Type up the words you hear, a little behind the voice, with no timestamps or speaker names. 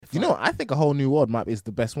You know, I think A Whole New World is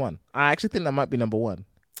the best one. I actually think that might be number one.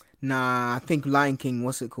 Nah, I think Lion King.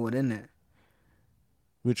 What's it called? Isn't it?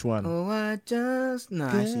 Which one? Oh, I just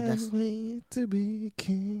actually that's to be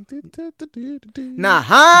king. nah.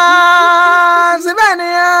 Ha,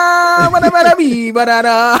 Savannah, bada bee, bada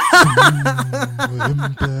da.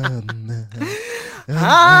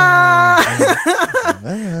 Ha,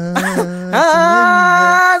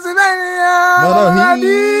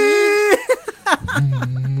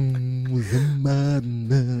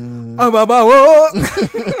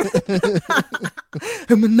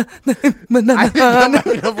 I think that might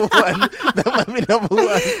be number one. That might be number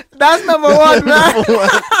one. That's number one, man. Number one.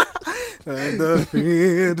 And the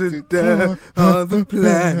fear to death on the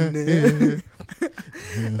planet.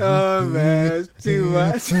 Oh man, it's too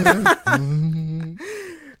much.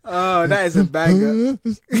 Oh, that is a banger.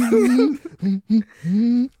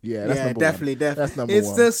 Yeah, that's number definitely. one. That's number it's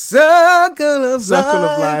one. the circle of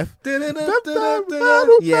life.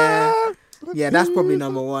 Yeah, that's probably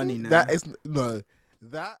number one. You know, That is no.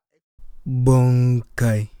 That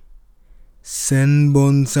Bonkai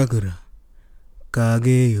Senbon Sakura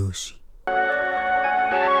Kageyoshi.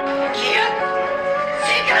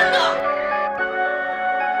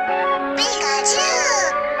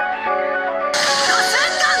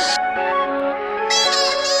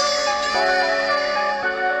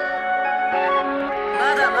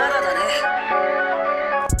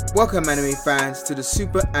 Welcome, anime fans, to the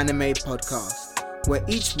Super Anime Podcast, where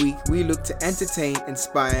each week we look to entertain,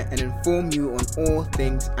 inspire, and inform you on all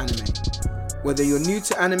things anime. Whether you're new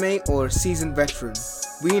to anime or a seasoned veteran,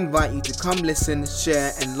 we invite you to come listen,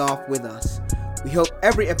 share, and laugh with us. We hope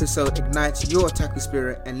every episode ignites your otaku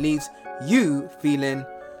spirit and leaves you feeling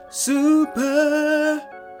super.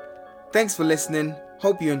 Thanks for listening.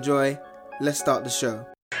 Hope you enjoy. Let's start the show.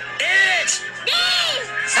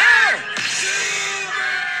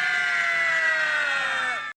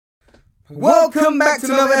 Welcome back to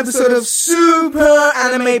another episode of Super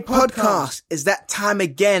Anime Podcast. It's that time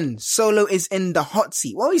again. Solo is in the hot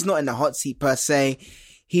seat. Well, he's not in the hot seat per se.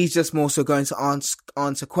 He's just more so going to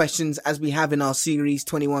answer questions as we have in our series,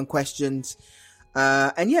 21 questions.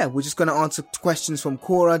 And yeah, we're just going to answer questions from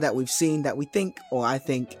Quora that we've seen that we think, or I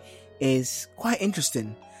think, is quite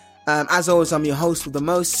interesting. As always, I'm your host with the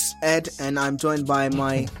most, Ed, and I'm joined by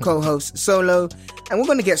my co-host, Solo. And we're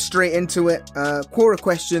going to get straight into it. Quora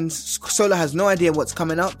questions. Solo has no idea what's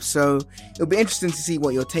coming up, so it'll be interesting to see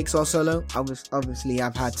what your takes are, Solo. Obviously,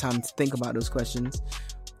 I've had time to think about those questions.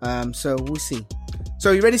 So we'll see.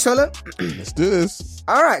 So you ready, Solo? Let's do this.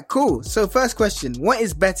 All right, cool. So first question. What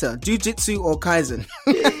is better, Jujutsu or Kaisen?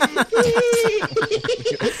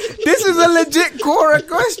 This is a legit Quora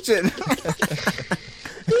question.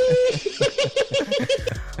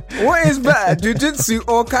 What is better, Jujutsu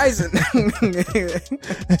or Kaisen?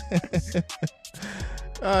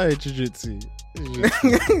 Jujutsu.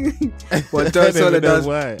 Well, Solo does.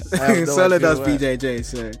 Solo does BJJ.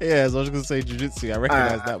 So yeah, so I was going to say Jujutsu. I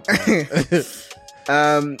recognize that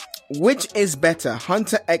part. Which is better,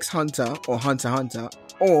 Hunter x Hunter or Hunter x Hunter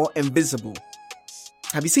or Invincible?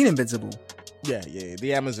 Have you seen Invincible? Yeah,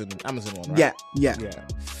 the Amazon one, right? Yeah.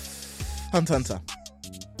 Hunter x Hunter.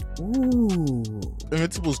 Ooh.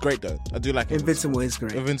 Invincible's great though. I do like Invincible is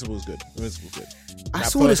great. Invincible's good. I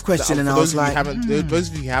saw this question and I was like, those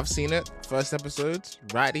of you who have seen it, first episode,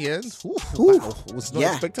 right at the end. Wow, was not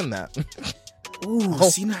expecting that.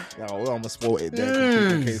 See now. I almost spoiled it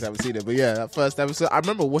there in case I haven't seen it. But yeah, that first episode, I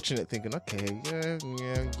remember watching it thinking, okay,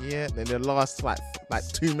 yeah. And the last like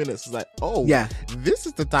 2 minutes was like, oh, yeah, this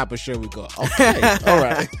is the type of show we got. Okay, all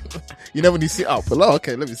right. You know when you sit up, but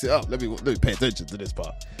okay, let me sit up. Let me pay attention to this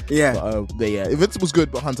part. Yeah. But yeah, Invincible's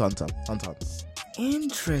good, but Hunter x Hunter.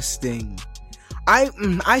 Interesting.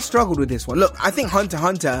 I struggled with this one. Look, I think Hunter x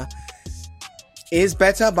Hunter is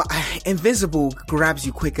better, but Invincible grabs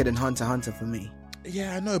you quicker than Hunter x Hunter for me.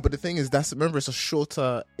 Yeah, I know, but the thing is, remember, it's a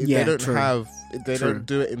shorter. They don't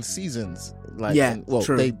do it in seasons. Like,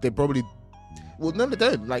 true. They probably. Well, no, they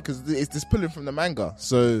don't. Like, because it's just pulling from the manga,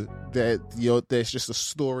 so there's just a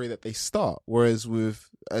story that they start. Whereas with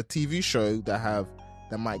a TV show that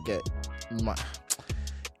might get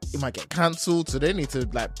cancelled, so they need to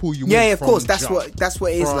like pull you. Yeah, in of from course. That's jump. what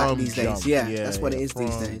it is like these Jump. days. Yeah, that's what it is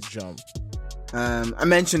these days. Jump. I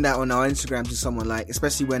mentioned that on our Instagram to someone, like,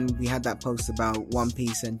 especially when we had that post about One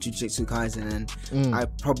Piece and Jujutsu Kaisen, and I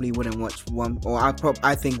probably wouldn't watch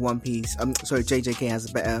I think One Piece. JJK has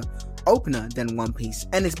a better opener than One Piece,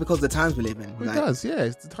 and it's because of the times we live in. It does, yeah.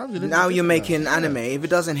 It's the times we live in. Now you're making anime. If it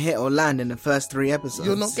doesn't hit or land in the first 3 episodes,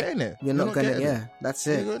 you're not getting it. You're not getting it. Yeah, that's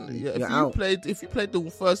it. If you played the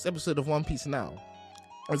first episode of One Piece now,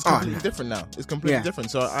 It's completely different now. It's completely different.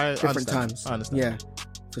 So I different understand. times. I understand. Yeah,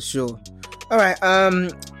 for sure. All right.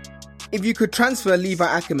 If you could transfer Levi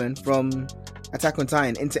Ackerman from Attack on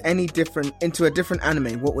Titan into a different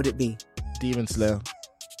anime, what would it be? Demon Slayer.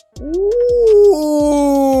 Ooh,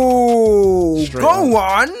 go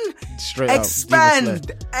on. Straight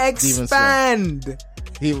expand.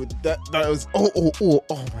 He would, that was oh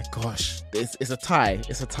my gosh, it's a tie.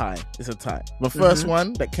 The first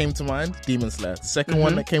one that came to mind, Demon Slayer. The second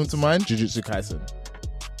one that came to mind, Jujutsu Kaisen.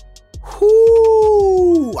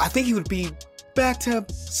 Ooh, I think he would be better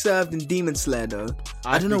served in Demon Slayer though.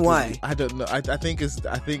 I don't know why. I don't know. I think it's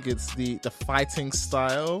the fighting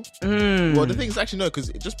style. Well, the thing is actually no,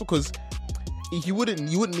 because you wouldn't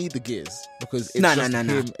need the gears because it's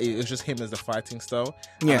it's just him as the fighting style.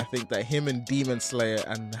 Yeah, and I think that him and Demon Slayer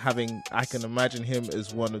and I can imagine him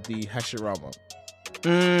as one of the Hashirama,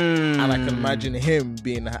 and I can imagine him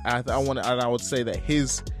being. I would say that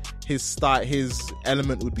his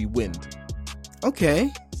element would be wind. Okay.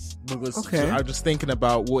 Because I'm just thinking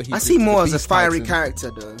about what he. I see more as a fiery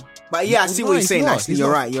character though. But yeah, I see what you're saying. Actually,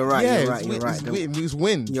 you're right. You're right. He's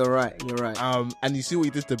wind. You're right. And you see what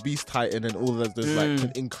he did to Beast Titan and all of those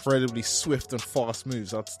like incredibly swift and fast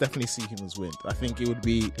moves. I'd definitely see him as wind. I think he would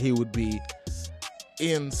be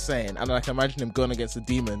insane. And I can imagine him going against the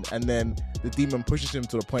demon, and then the demon pushes him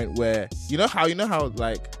to the point where you know how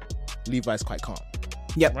like Levi's quite calm.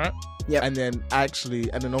 Yep. Right. Yeah, and then obviously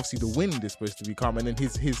the wind is supposed to be calm, and then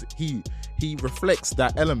he reflects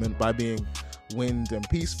that element by being wind and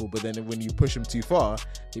peaceful. But then when you push him too far,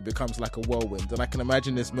 he becomes like a whirlwind. And I can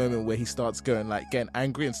imagine this moment where he starts getting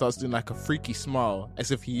angry and starts doing like a freaky smile as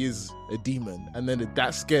if he is a demon, and then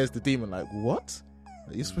that scares the demon. Like, what?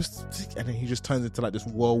 You're supposed to, and then he just turns into like this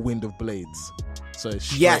whirlwind of blades. So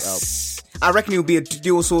yes, I reckon he'll be a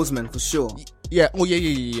dual swordsman for sure. Yeah. Oh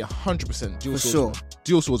yeah. 100% dual swordsman. Sure.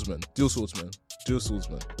 Dual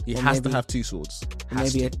swordsman. He has to have two swords.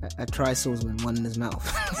 Maybe a tri-swordsman, one in his mouth.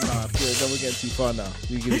 Nah, then we're getting too far now.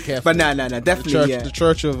 You gotta be careful. But no, definitely. The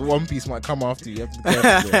Church of One Piece might come after you. You have to be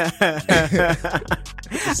careful.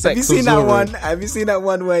 Have you seen that one? Have you seen that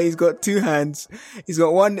one where he's got two hands? He's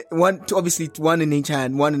got one, obviously one in each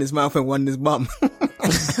hand, one in his mouth and one in his bum.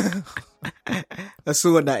 A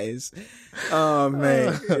sword, that is. Oh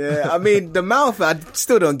man, yeah. I mean, the mouth, I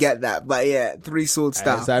still don't get that, but yeah, 3 sword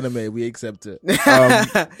style. It's anime, we accept it.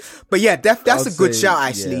 But yeah, that's a good shout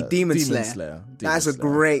actually. Yeah, Demon Slayer. That's a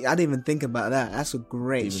great. I didn't even think about that. That's a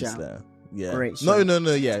great shout. Slayer. Yeah. Great shout. No.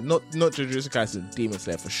 Yeah, not Jujutsu Kaisen. Demon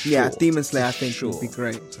Slayer for sure. Yeah, Demon Slayer I think would be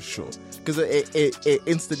great for sure because it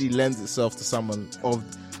instantly lends itself to someone of.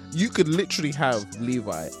 You could literally have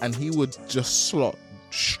Levi and he would just slot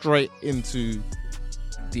straight into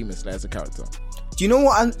Demon Slayer as a character. Do you know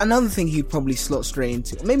what? Another thing he'd probably slot straight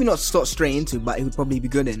into, maybe not slot straight into, but he would probably be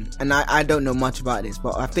good in. And I don't know much about this,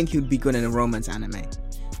 but I think he would be good in a romance anime.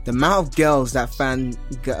 The amount of girls that fangirl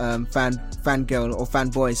or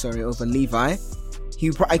fanboy, over Levi,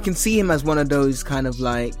 I can see him as one of those kind of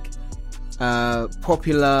like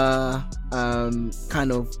popular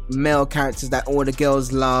kind of male characters that all the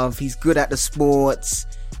girls love. He's good at the sports.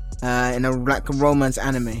 In a romance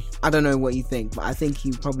anime. I don't know what you think, but I think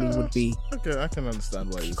he probably would be. Okay, I can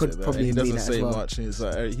understand why you could say that. Probably he doesn't say much. He's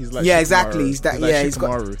like yeah, Shikamaru. Exactly. He's that. Yeah, he's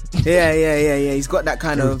got. Yeah. He's got that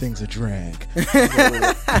kind of. Everything's a drag.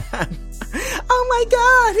 Oh my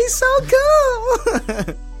god, he's so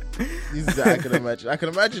cool. I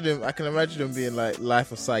can imagine him being like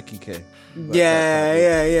Life of Psyche K.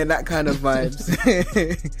 Yeah, that kind of vibes.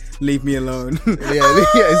 Leave me alone. yeah,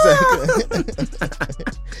 exactly.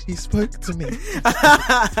 He spoke to me.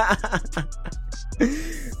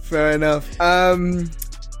 Fair enough.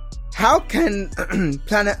 How can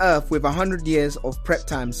planet Earth with 100 years of prep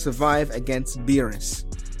time survive against Beerus?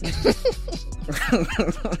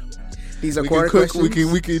 These are questions.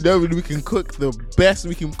 We can cook the best.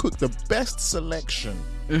 We can cook the best selection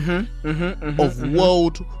of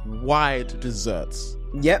worldwide desserts.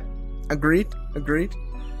 Yep, agreed.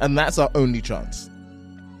 And that's our only chance.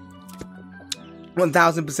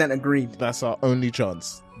 1000% agreed. That's our only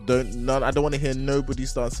chance. I don't want to hear nobody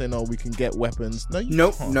start saying, "Oh, we can get weapons."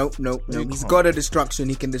 No, Nope. He's got a destruction.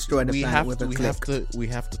 He can destroy the planet with a click. We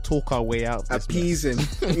have to talk our way out. Appease him.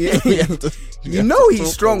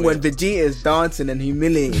 He's strong when Vegeta is dancing and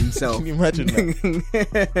humiliating himself. Can you imagine that?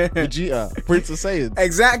 Vegeta, Prince of Saiyan.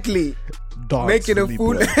 Exactly. Dance making a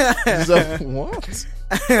fool. What?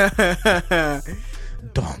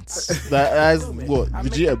 Dance. That's what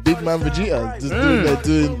Vegeta, big man Vegeta, just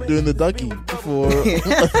doing the ducky for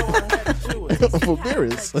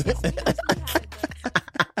Beerus.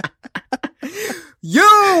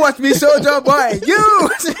 Yo, watch me, Soldier Boy. You.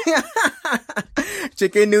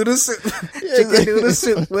 Chicken noodle soup. Chicken noodle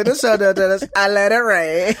soup with a soda. I let it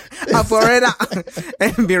rain. I pour it out.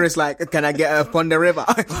 And Beerus like, can I get a Pond the River?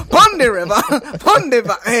 Pond the River. Pond the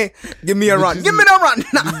River. Hey, give me a run. Give me the run.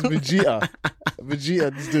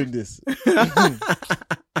 Vegeta is doing this.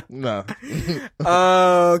 No.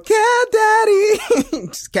 Oh, Cat Daddy.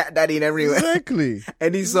 Just Cat Daddy in everywhere. Exactly.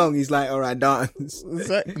 Any song, he's like, all right, dance.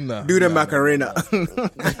 Exactly. No, do the Macarena.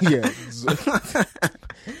 Yeah.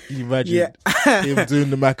 Can you imagine him doing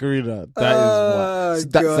the Macarena? That is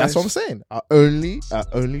what. That's what I'm saying. Our only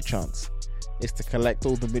chance is to collect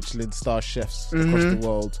all the Michelin star chefs across the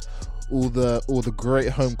world, all the great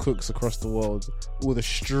home cooks across the world, all the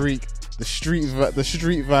street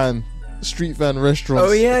van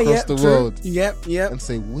restaurants across the world. Yep. And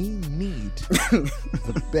say, we need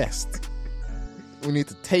the best. We need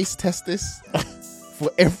to taste test this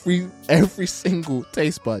for every single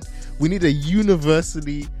taste bud. We need a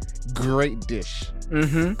universally great dish.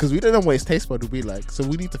 Because we don't know what his taste bud will be like. So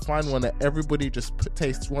we need to find one that everybody just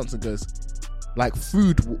tastes once and goes, like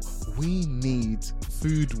food. We need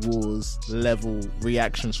Food Wars level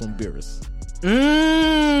reactions from Beerus. We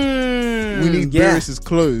need Beerus's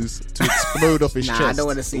clothes to explode off his chest. I don't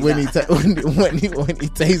want to see when that. when he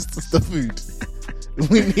tastes the food.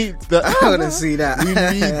 We need that. I want to see that. We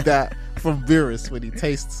need that from Beerus when he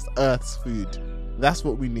tastes Earth's food. That's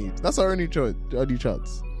what we need. That's our only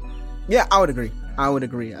chance. Yeah, I would agree.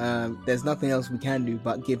 There's nothing else we can do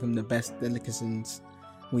but give him the best delicacies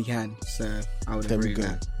we can. So I would agree with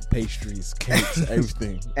that. Pastries, cakes,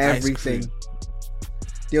 everything. Everything.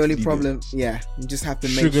 The only problem, you just have to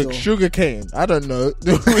make sure. Sugar cane. I don't know.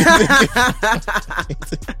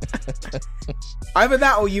 Either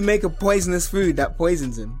that or you make a poisonous food that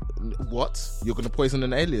poisons him. What? You're going to poison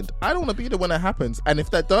an alien? I don't want to be there when that happens. And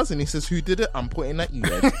if that does, and he says, who did it? I'm pointing at you,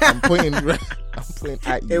 Ed. I'm pointing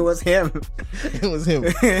at you. It was him.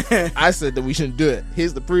 I said that we shouldn't do it.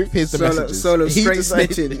 Here's the proof. Here's the messages. Solo straight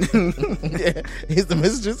snitching. Here's the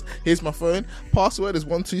messages. Here's my phone. Password is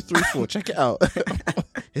 1234. Check it out.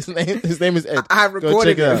 His name is Ed. I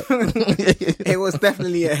recorded it. It was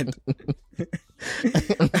definitely Ed.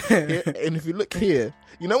 And if you look here,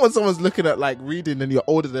 you know when someone's looking at like reading and you're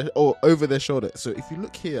over their shoulder. So if you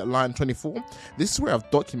look here at line 24, this is where I've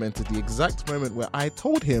documented the exact moment where I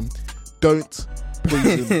told him, don't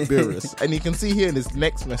poison Beerus. And you can see here in his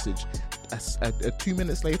next message, 2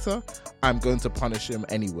 minutes later, I'm going to punish him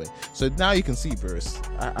anyway. So now you can see, Beerus,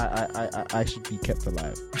 I should be kept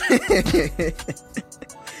alive.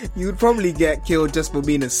 You would probably get killed just for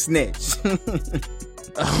being a snitch.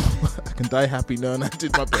 I can die happy knowing I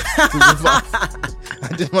did my best to survive. I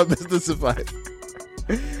did my best to survive.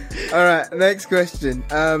 All right, next question.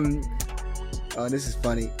 Oh, this is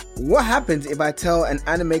funny. What happens if I tell an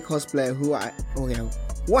anime cosplayer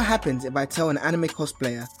What happens if I tell an anime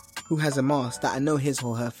cosplayer who has a mask that I know his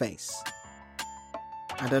or her face?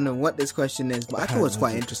 I don't know what this question is, but I thought it was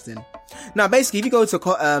quite interesting. Now, basically, if you go to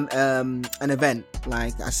an event,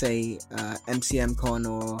 like I say MCM Con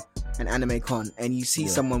or an Anime Con, and you see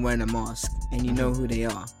someone wearing a mask and you know who they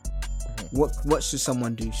are, what should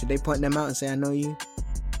someone do? Should they point them out and say, I know you?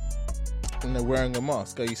 And they're wearing a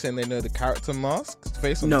mask. Are you saying they know the character mask?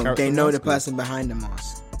 Face on no, the character they know mask, the person behind the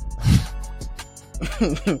mask.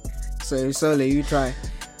 So, Sole, if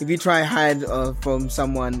you try hide from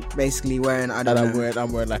someone basically wearing, I don't know.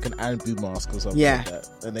 I'm wearing like an Anbu mask or something like that.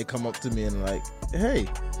 And they come up to me and like, hey.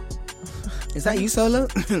 Is that you, Solo?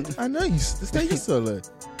 I know you. Is that you, Solo?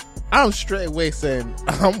 I'm straight away saying,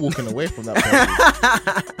 I'm walking away from that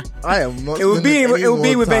person. I am not. It would be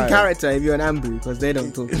within character if you're an Anbu, because they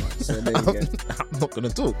don't talk much. So I'm not going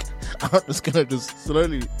to talk. I'm just going to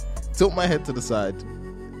slowly tilt my head to the side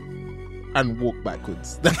and walk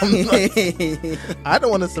backwards. I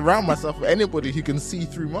don't want to surround myself with anybody who can see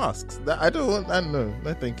through masks. I don't want. No,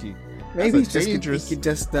 thank you. Maybe that's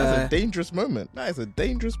a dangerous moment. That is a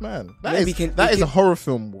dangerous man. That is a horror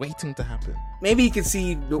film waiting to happen. Maybe he can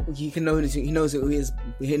see. He can know. He knows who it is.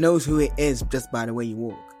 He knows who it is just by the way you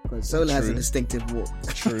walk. Because Solo has a distinctive walk.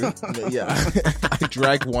 True. Yeah. I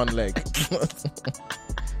drag one leg.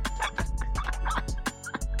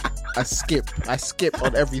 I skip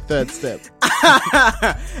on every third step.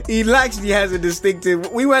 He actually has a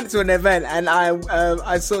distinctive. We went to an event and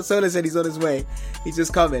I saw Solo said he's on his way. He's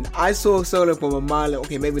just coming. I saw Solo from a mile.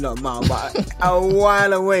 Okay, maybe not a mile, but a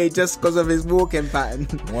while away just because of his walking pattern.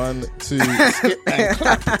 1, 2, skip and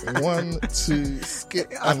clap. 1, 2,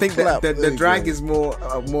 skip. I think clap. the drag is more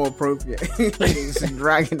appropriate. He's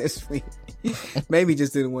dragging his feet. Maybe he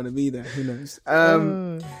just didn't want to be there. Who knows?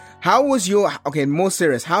 How was your... Okay, more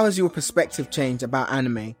serious. How has your perspective changed about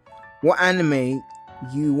anime? What anime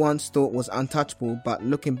you once thought was untouchable, but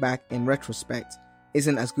looking back in retrospect,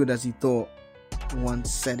 isn't as good as you thought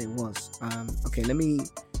once said it was? Okay, let me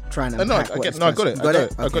try and unpack I got it.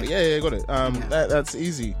 Yeah, I got it. That's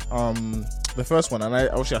easy. The first one, and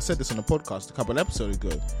I said this on a podcast a couple episodes ago.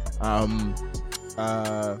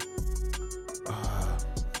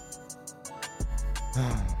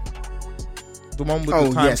 The one with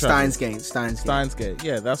the time Steins Gate.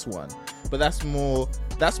 Yeah, that's one. But that's more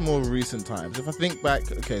recent times. If I think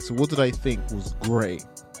back, okay, so what did I think was great?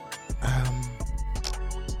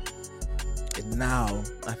 Now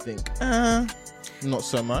I think not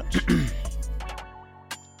so much.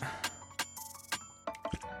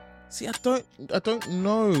 See, I don't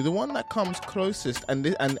know. The one that comes closest, and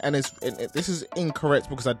this is incorrect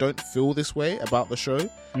because I don't feel this way about the show.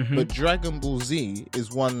 But Dragon Ball Z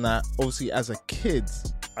is one that, obviously, as a kid,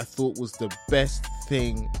 I thought was the best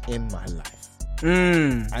thing in my life.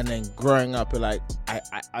 And then growing up, like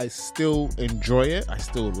I still enjoy it. I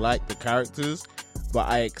still like the characters, but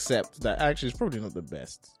I accept that actually it's probably not the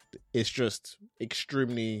best. It's just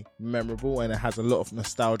extremely memorable, and it has a lot of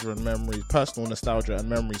nostalgia and memories, personal nostalgia and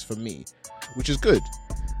memories for me, which is good.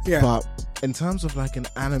 Yeah. But in terms of like an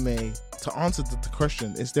anime, to answer the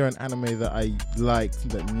question, is there an anime that I liked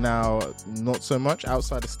that now not so much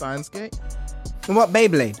outside of Steins Gate? And what,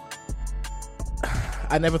 Beyblade?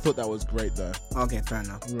 I never thought that was great though. Okay, fair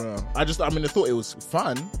enough. Yeah. I thought it was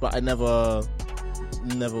fun, but I never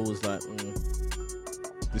was like,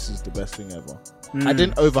 this is the best thing ever. I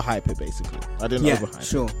didn't overhype it, basically. I didn't overhype it.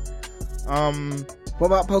 Sure. What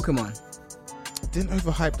about Pokemon? Didn't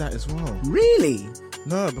overhype that as well. Really?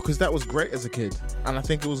 No, because that was great as a kid, and I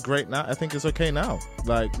think it was great now. I think it's okay now,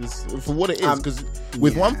 like for what it is. Because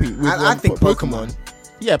with One Piece, I think Pokemon.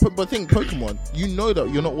 Yeah, but think Pokemon. You know that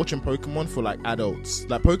you're not watching Pokemon for like adults.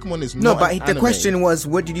 Like Pokemon is not. No, but the question was,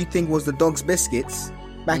 what did you think was the Dog's Biscuits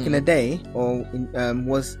back in the day, or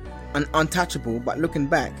was untouchable? But looking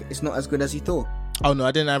back, it's not as good as you thought. Oh no,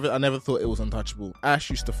 I never thought it was untouchable.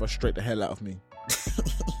 Ash used to frustrate the hell out of me.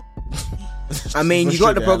 I mean, you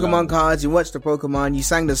got the Pokemon cards, you watched the Pokemon, you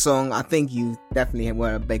sang the song. I think you definitely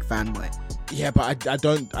were a big fanboy. Yeah, but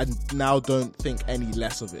I now don't think any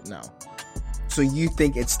less of it now. So you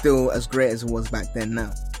think it's still as great as it was back then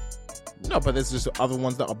now? No, but there's just other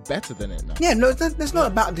ones that are better than it now. Yeah, no, that's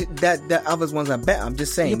not about that other ones are better. I'm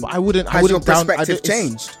just saying. Yeah, but I wouldn't. Has your perspective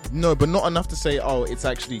changed? No, but not enough to say, oh, it's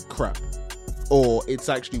actually crap, or it's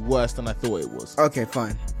actually worse than I thought it was. Okay,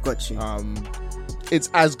 fine, got you. It's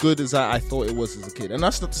as good as I thought it was as a kid, and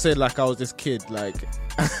that's not to say like I was this kid like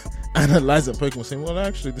analyzing Pokemon, saying, well,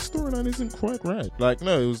 actually the storyline isn't quite right. Like,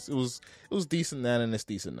 no, it was decent then, and it's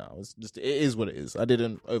decent now. It's just, it is what it is. I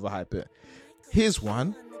didn't overhype it. Here's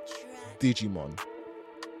one. Digimon.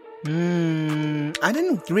 I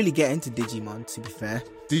didn't really get into Digimon, to be fair.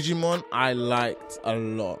 Digimon I liked a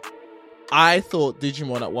lot. I thought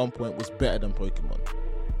Digimon at one point was better than Pokemon.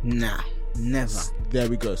 Nah, never. There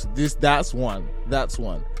we go. So that's one.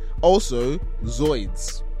 Also,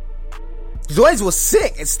 Zoids. Zoids was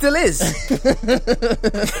sick. It still is. Look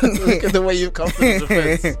at the way you've come to the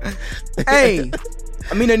defense. Hey,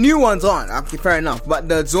 I mean, the new ones aren't. Okay, fair enough. But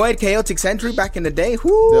the Zoid Chaotic Century back in the day,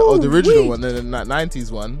 the original one, the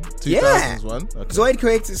 90s one, 2000s one. Okay. Zoid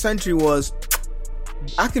Chaotic Century was...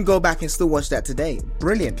 I can go back and still watch that today.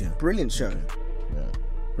 Brilliant. Okay. Brilliant show. Yeah.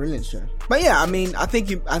 Brilliant show. But yeah, I mean, I think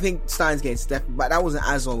Steins Gate's definitely... But that wasn't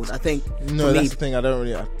as old. I think... No, that's the thing. I don't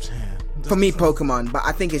really... For me, Pokemon, but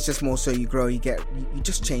I think it's just more so you grow, you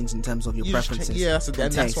just change in terms of your preferences. Yeah,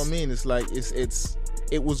 that's what I mean. It's like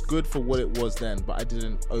it was good for what it was then, but I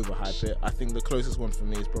didn't overhype it. I think the closest one for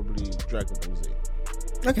me is probably Dragon Ball Z.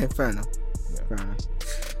 Okay, fair enough. Yeah. Fair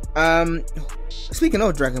enough. Speaking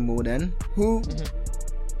of Dragon Ball, then,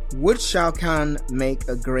 would Shao Kahn make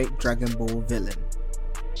a great Dragon Ball villain?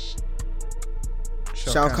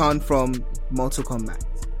 Shao Kahn from Mortal Kombat.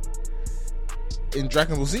 In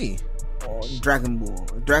Dragon Ball Z. Dragon Ball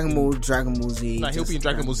Z. Nah, he'll be in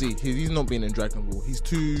Dragon Ball Z. He's not being in Dragon Ball. He's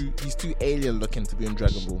too alien looking to be in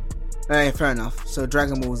Dragon Ball. Hey, fair enough. So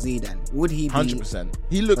Dragon Ball Z then. Would he be 100%?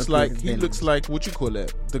 He looks like what you call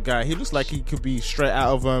it? The guy. He looks like he could be straight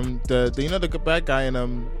out of the you know the bad guy in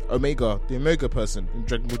Omega, the Omega person in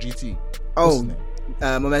Dragon Ball GT.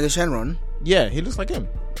 Omega Shenron. Yeah, he looks like him.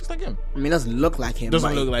 Looks like him. I mean, it doesn't look like him.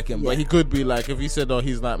 Doesn't look like him, but he could be like, if he said, "Oh,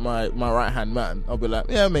 he's like my right hand man," I'll be like,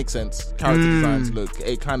 "Yeah, it makes sense." Character designs look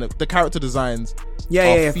the character designs.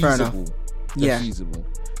 Yeah, feasible. Fair enough. They're feasible.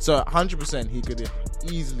 So 100% he could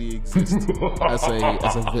easily exist as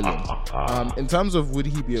a villain. In terms of would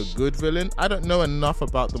he be a good villain, I don't know enough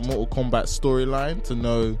about the Mortal Kombat storyline to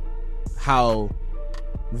know how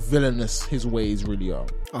villainous his ways really are.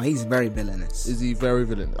 Oh, he's very villainous. Is he very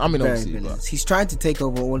villainous? I mean, very obviously, villainous. He's trying to take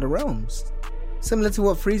over all the realms, similar to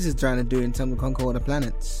what Frieza's trying to do in terms of conquer all the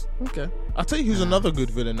planets. Okay, I'll tell you who's another good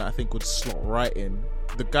villain that I think would slot right in.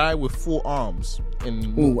 The guy with 4 arms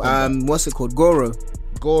in. What's it called? Goro,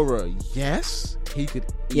 yes, he could.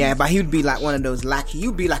 Yeah, but he would be like one of those lackey. He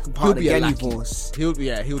would be like a part of the Ginyu Force. He would be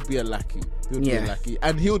a lackey. He would be a lackey,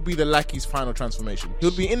 and he would be the lackey's final transformation. He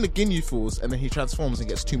would be in the Ginyu Force, and then he transforms and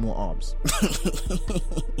gets 2 more arms.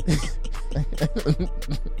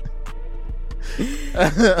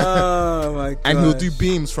 Oh my god! And he'll do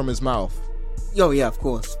beams from his mouth. Oh yeah, of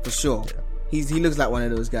course, for sure. Yeah. He looks like one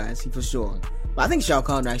of those guys, for sure. But I think Shao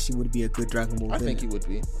Kahn actually would be a good Dragon Ball villain. I think he would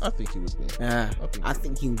be. Yeah, I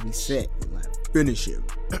think he would be sick. Like, finish him.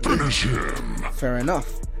 Fair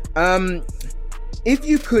enough. If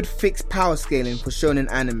you could fix power scaling for shonen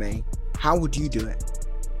anime, how would you do it?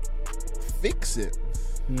 Fix it?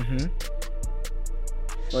 Mm-hmm.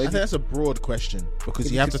 Well, I think that's a broad question because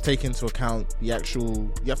you have to take into account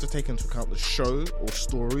the show or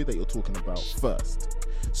story that you're talking about first.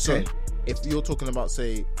 So, okay. If you're talking about,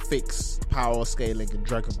 say, fix power scaling in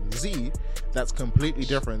Dragon Ball Z, that's completely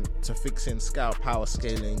different to fixing power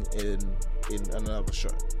scaling in another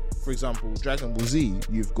show. For example, Dragon Ball Z,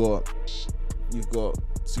 you've got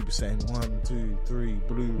Super Saiyan 1, 2, 3,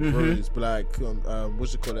 blue, rose, black,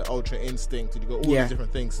 Ultra Instinct, and you've got all these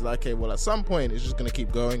different things. So, okay, well, at some point, it's just going to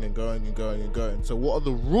keep going and going and going and going. So what are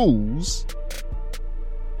the rules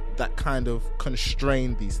that kind of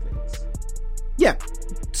constrain these things? Yeah,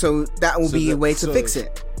 so that will be a way to fix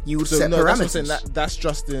it. You would set parameters. That's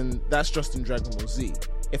just in Dragon Ball Z.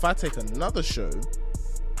 If I take another show,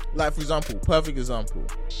 like for example, perfect example,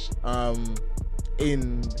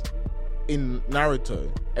 in Naruto,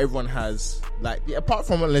 everyone has apart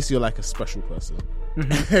from unless you're like a special person,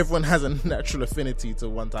 everyone has a natural affinity to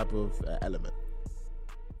one type of element.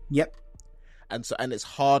 Yep, and it's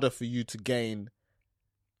harder for you to gain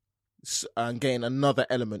another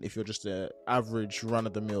element if you're just an average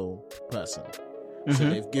run-of-the-mill person. So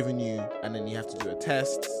they've given you, and then you have to do a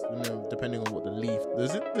test, depending on what the leaf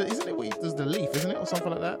does. Isn't it what does the leaf? Isn't it, or something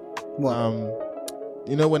like that?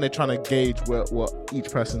 What? When they're trying to gauge what each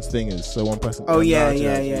person's thing is. So one person. Oh yeah.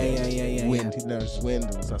 Wind. He knows wind,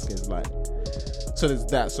 and Sasuke's lightning. So there's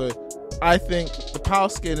that. So I think the power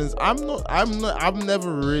scalers. I'm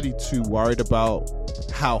never really too worried about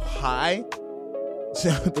how high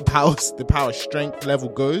the power strength level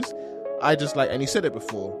goes. I just and you said it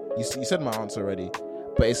before, you said my answer already,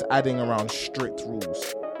 but it's adding around strict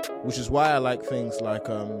rules, which is why I like things like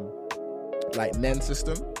Nen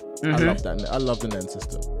system. I love that. I love the Nen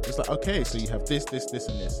system. It's okay, so you have this, and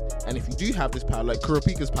this, and if you do have this power, like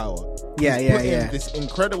Kurapika's power, this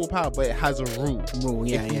incredible power, but it has a rule.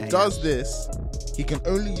 If he does this, he can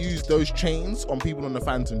only use those chains on people on the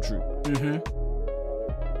Phantom Troop.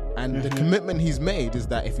 And the commitment he's made is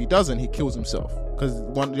that if he doesn't, he kills himself because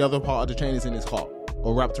the other part of the chain is in his heart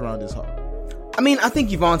or wrapped around his heart. I mean, I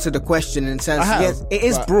think you've answered the question in the sense, yes, it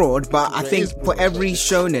is broad, but I think for every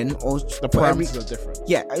shonen the parameters are different.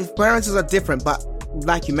 Yeah, parameters are different, but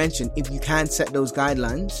like you mentioned, if you can set those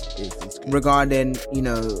guidelines regarding,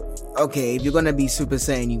 okay, if you're gonna be Super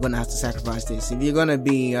Saiyan, you're gonna have to sacrifice this. If you're gonna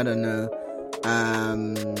be, I don't know,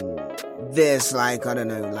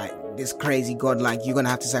 this crazy god, you're gonna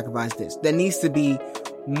have to sacrifice this. There needs to be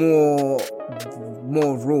more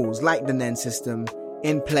rules like the Nen system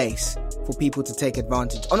in place for people to take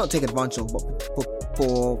advantage, or not take advantage of, but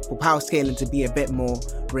for power scaling to be a bit more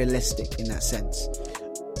realistic in that sense.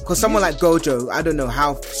 Because someone like Gojo, I don't know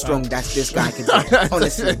how strong this guy can be,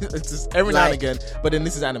 honestly. It's just every now and again, but then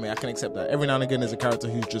this is anime, I can accept that. Every now and again there's a character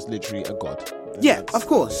who's just literally a god. Yeah, of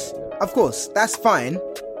course, that's fine.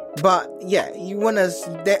 But yeah, you want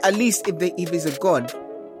to at least if he's a god.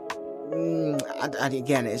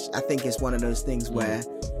 Again, I think it's one of those things where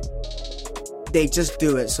they just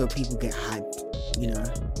do it so people get hyped.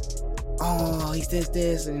 Oh, he's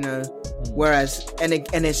this, Whereas and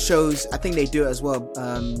it shows. I think they do it as well.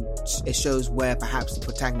 It shows where perhaps the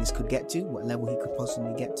protagonist could get to, what level he could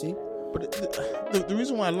possibly get to. But the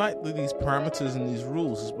reason why I like these parameters and these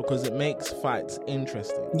rules is because it makes fights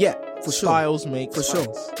interesting. Yeah, for sure. Styles make fights.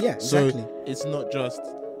 Sure. Yeah, exactly. So it's not just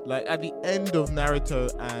at the end of Naruto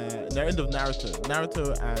and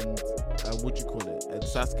and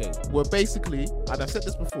Sasuke were basically, and I've said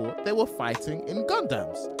this before, they were fighting in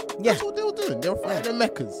Gundams. Yeah. That's what they were doing. They were fighting in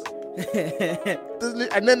mechas.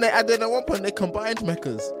 And then at one point they combined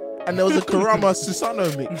mechas. and there was a Kurama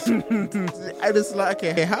Susanoo mix. And it's like,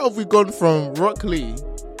 okay, how have we gone from Rock Lee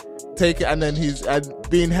take it and then his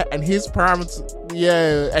parameters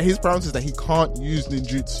that he can't use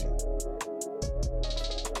ninjutsu.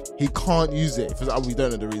 He can't use it. We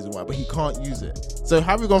don't know the reason why, but he can't use it. So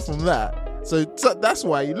how have we gone from that? So that's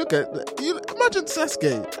why you look at imagine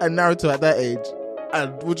Sasuke and Naruto at that age,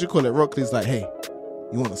 and Rock Lee's like, hey,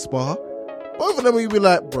 you want to spar? Both of them will be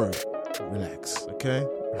like, bro, relax, okay?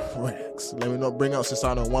 Relax. Let me not bring out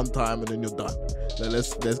Susanoo one time and then you're done.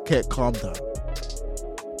 Let's calm down.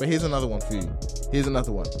 But here's another one for you. Here's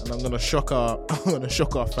another one, and I'm gonna shock our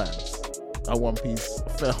fans. Our One Piece,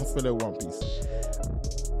 fellow One Piece.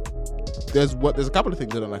 There's a couple of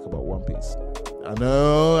things I don't like about One Piece. I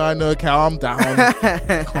know. Calm down.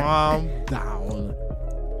 Calm down.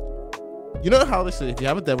 You know how they say if you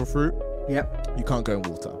have a devil fruit, yep, you can't go in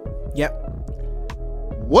water. Yep.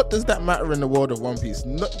 What does that matter in the world of One Piece?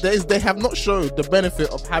 They have not showed the benefit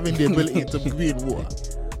of having the ability to be in water.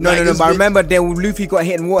 No. But remember, Luffy got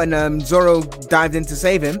hit in water and Zoro dived in to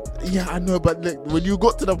save him. Yeah, I know. But look, when you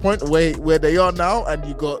got to the point where they are now, and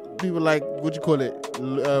you got people like, what do you call it?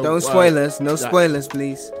 No spoilers. No spoilers,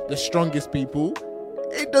 please. The strongest people.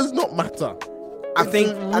 It does not matter. I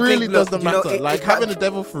think doesn't matter. Having a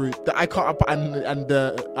devil fruit that I can't,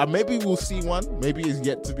 and maybe we'll see one. Maybe it's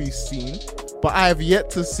yet to be seen. But I have yet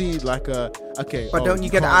to see But don't you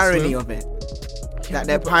get the irony of it? That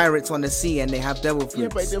they're pirates on the sea and they have devil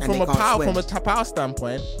fruits. Yeah, but from a power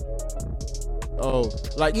standpoint. Oh,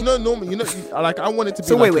 normally, I want it to be.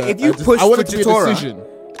 So wait, if you push Fujitora,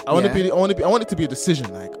 I want it to be a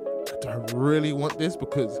decision. Like, do I really want this?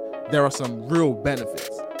 Because there are some real benefits.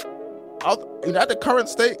 At the current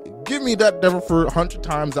state, give me that devil fruit 100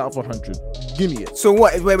 times out of 100. Give me it. So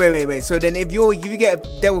what? Wait. So then if you get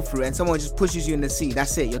a devil fruit and someone just pushes you in the sea,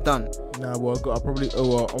 that's it. You're done. Nah, well,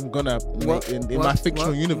 I'm gonna in my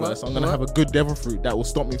fictional universe, I'm gonna have a good devil fruit that will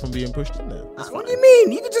stop me from being pushed in there. What do you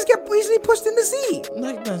mean? You can just get easily pushed in the sea.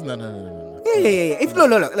 No. Yeah. If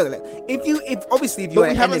look. If you're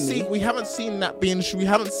an enemy, we haven't seen that being. We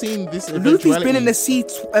haven't seen this. Luffy's been in the sea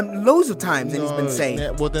loads of times, and he's been saying.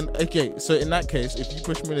 Yeah, well then, okay. So in that case, if you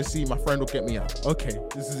push me in the sea, my friend will get me out. Okay,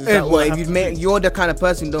 you're the kind of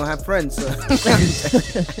person who don't have friends. So.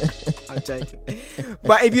 I'm joking.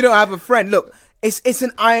 But if you don't have a friend, look. It's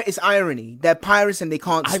irony. They're pirates and they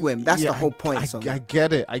can't swim. That's the whole point. I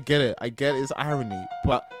get it. It's irony.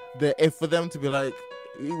 But if for them to be like,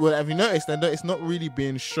 well, have you noticed that it's not really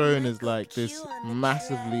being shown as like this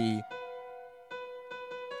massively.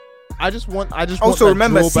 I just want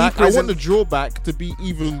remember, drawback. I want the drawback to be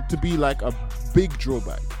like a big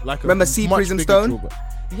drawback. Remember Sea Prism Stone? Drawback.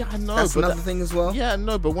 Yeah, I know. That's another thing as well. Yeah, I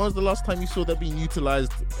know. But when was the last time you saw that being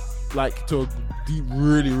utilized, like to a deep,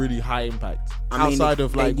 really, really high impact?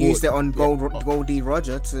 They used it on Goldie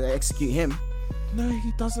Roger to execute him. No,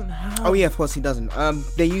 he doesn't have. Oh yeah, of course he doesn't.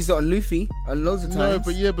 They used it on Luffy loads of times.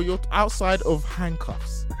 No, but you're outside of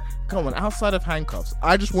handcuffs. Come on, outside of handcuffs.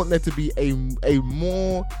 I just want there to be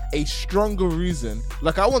a stronger reason.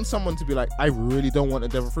 Like, I want someone to be like, I really don't want a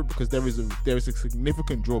devil fruit because there is a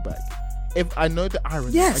significant drawback. If I know the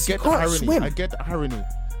irony, yes, I get the irony.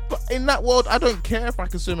 But in that world, I don't care if I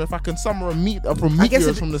can swim. If I can summon a meteor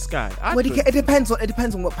from the sky, it depends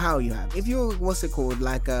on what power you have. If you're what's it called?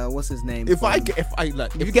 Like what's his name? If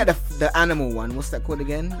you get the animal one, what's that called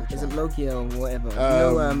again? Is it Loki or whatever?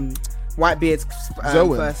 Whitebeard's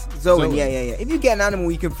Zoan. Yeah. If you get an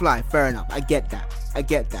animal you can fly, fair enough. I get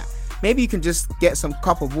that. Maybe you can just get some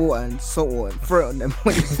cup of water and salt water and throw it on them.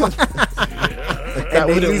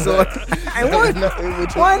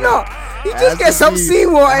 Why not? You just get some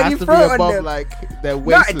seawater and you throw it on them. Like their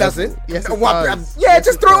waist. No, it doesn't. Yes,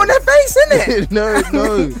 just throw it on their face, innit? No.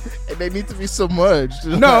 They need to be submerged.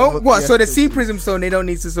 No, what? So the Sea Prism Stone, they don't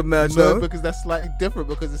need to submerge. No, because that's slightly different.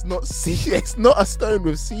 Because it's not It's not a stone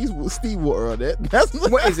with sea water on it.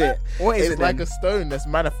 What is it? It's like a stone that's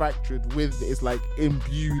manufactured with. It's like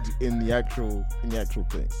imbued in the actual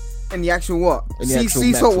thing. In the actual what?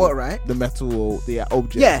 Sea salt water, right? The metal or the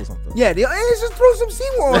object or something. Yeah. Let's just throw some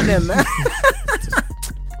seawater on them, man.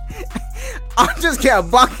 I'll just get a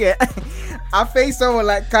bucket. I'll face someone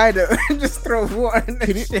like Kaido and just throw water in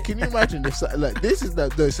the Can you imagine this? Like, this is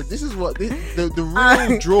what the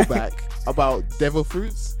real drawback about devil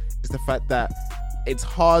fruits is the fact that it's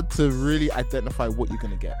hard to really identify what you're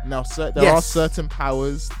gonna get. Now, there are certain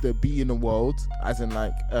powers that be in the world, as in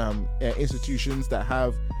like institutions that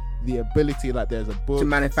have the ability, like there's a book to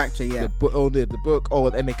manufacture, the book,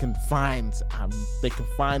 and they can find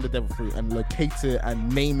the devil fruit and locate it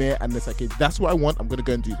and name it, and it's like, that's what I want. I'm gonna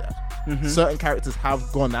go and do that. certain characters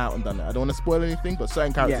have gone out and done it. I don't want to spoil anything, but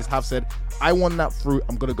certain characters have said, I want that fruit,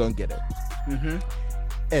 I'm gonna go and get it.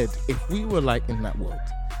 Ed, if we were like in that world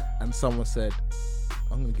and someone said,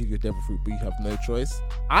 I'm gonna give you a devil fruit, but you have no choice,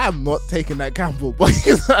 I am not taking that gamble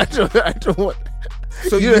because I don't want.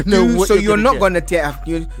 So you're not going to take.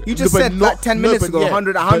 You just said like 10 minutes ago,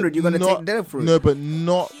 100. You're going to take devil fruit. No, but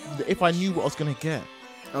not if I knew what I was going to get.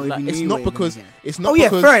 Oh, like, it's not because it's not. Oh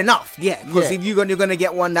because, yeah, fair enough. Yeah, because if you're going to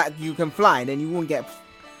get one that you can fly, then you won't get.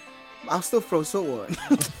 I'll still throw salt water.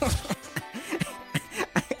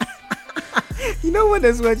 You know when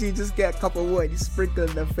there's when you just get a cup of water, you sprinkle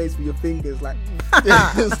in their face with your fingers, like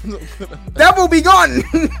devil be gone.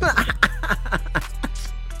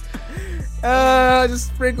 Just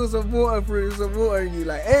sprinkle some water, and you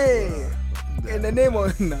like, hey, in the name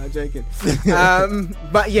of no, joking.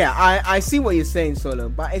 But yeah, I see what you're saying, Solo.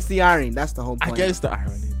 But it's the irony. That's the whole point. I get it's the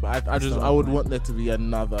irony, but I would want there to be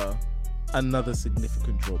another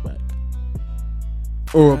significant drawback,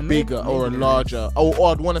 or a bigger, or a larger,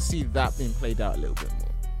 or I'd want to see that being played out a little bit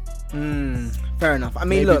more. Fair enough. I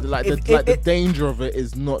mean, look, the danger of it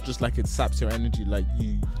is not just like it saps your energy, like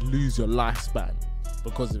you lose your lifespan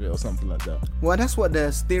because of it or something like that. Well, that's what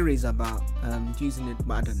there's theories about using it,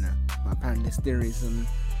 but I don't know. But apparently there's theories on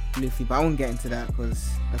Luffy, but I won't get into that because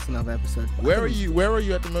that's another episode. But Where are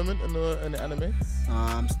you at the moment in the anime?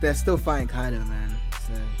 They're still fighting Kaido, man.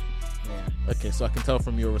 So yeah. Okay, so I can tell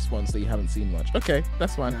from your response that you haven't seen much. Okay,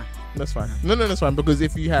 that's fine. That's fine. No, that's fine, because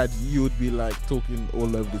if you had, you would be like talking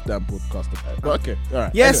all over this damn podcast about it. But okay, all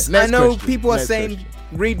right. Yes, anyway, I know question. people are saying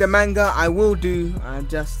read the manga. I will do. I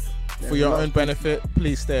just for your own benefit,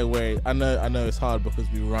 please stay away. I know it's hard because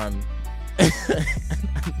we run a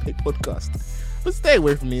podcast, but stay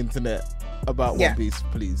away from the internet about One Piece,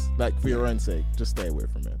 please. Like for your own sake, just stay away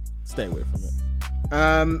from it. Stay away from it.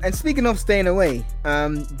 And speaking of staying away,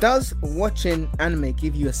 does watching anime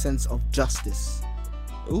give you a sense of justice?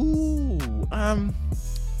 Ooh, I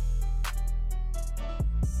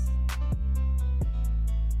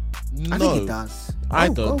think it does. I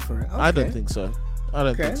don't. Go for it. Okay. I don't think so.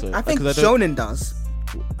 I think shonen does.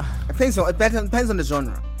 I think so. It depends on the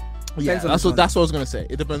genre. That's what I was gonna say.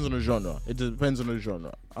 It depends on the genre.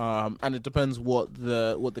 And it depends what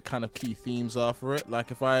the kind of key themes are for it. Like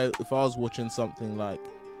if I was watching something like,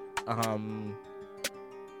 I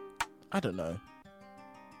don't know.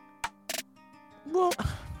 Well,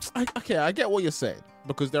 I get what you're saying,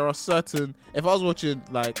 because there are certain. If I was watching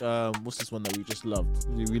like what's this one that we just loved?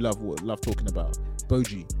 We love talking about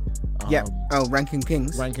Boji. Ranking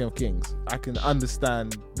Kings. I can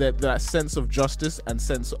understand that sense of justice and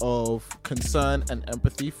sense of concern and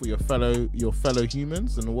empathy for your fellow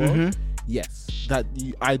humans in the world. Yes,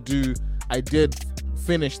 I did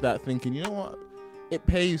finish that thinking, you know what? It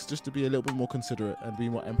pays just to be a little bit more considerate and be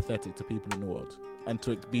more empathetic to people in the world and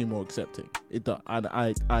to be more accepting. It does.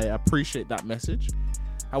 I appreciate that message.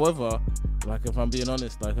 However, like if I'm being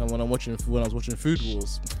honest, like when I was watching Food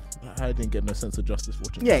Wars, I didn't get no sense of justice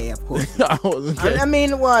watching. Yeah, of course. I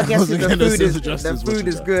guess the food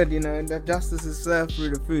is good, you know. The justice is served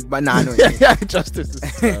through the food, but nah, I know. Justice is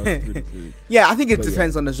served through the food. Yeah, I think it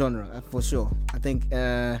depends on the genre for sure. I think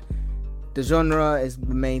the genre is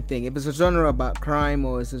the main thing. If it's a genre about crime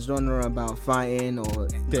or it's a genre about fighting or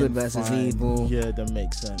good versus evil, that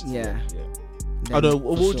makes sense. Yeah. Although,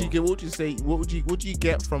 what would you get? What would you say? What do you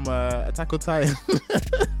get from Attack on Titan?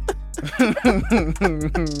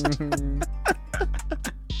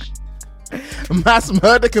 Mass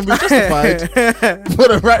murder can be justified for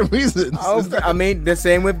the right reasons. I mean, the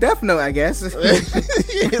same with Death Note, I guess.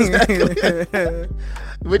 Exactly.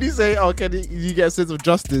 When you say, can you get a sense of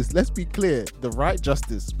justice? Let's be clear, the right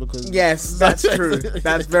justice, because yes, that's true.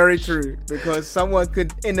 That's very true. Because someone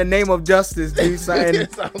could, in the name of justice, do something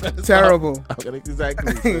terrible.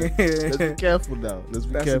 Exactly. So let's be careful now. That's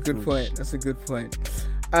a good point. That's a good point.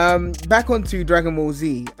 Back onto Dragon Ball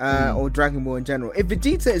Z, or Dragon Ball in general. If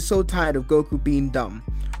Vegeta is so tired of Goku being dumb,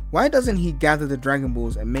 why doesn't he gather the Dragon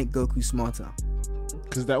Balls and make Goku smarter?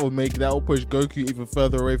 Because that will push Goku even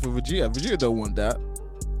further away from Vegeta. Vegeta don't want that.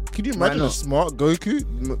 Can you imagine a smart Goku?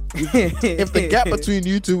 If the gap between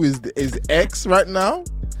you two is X right now,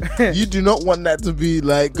 you do not want that to be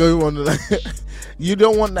like go on. You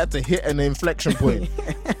don't want that to hit an inflection point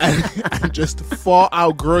and just far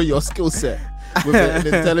outgrow your skill set with an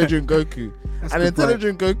intelligent Goku. An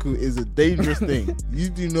intelligent Goku is a dangerous thing. You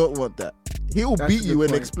do not want that. He will beat you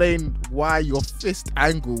and explain why your fist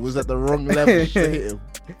angle was at the wrong level to hit him.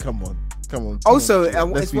 Come on. Also,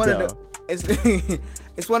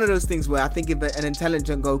 it's one of those things where I think if an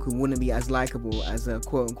intelligent Goku wouldn't be as likable as a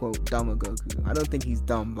quote-unquote dumber Goku. I don't think he's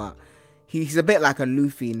dumb, but he's a bit like a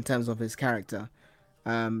Luffy in terms of his character.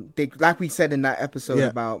 Like we said in that episode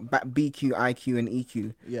about BQ, IQ, and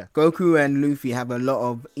EQ. Yeah. Goku and Luffy have a lot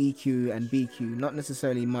of EQ and BQ, not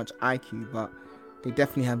necessarily much IQ, but they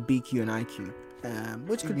definitely have BQ and IQ,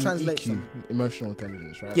 which could translate EQ, emotional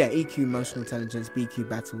intelligence, right? Yeah, EQ, emotional intelligence, BQ,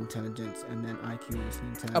 battle intelligence, and then IQ,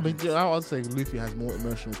 listening intelligence. I mean, I would say Luffy has more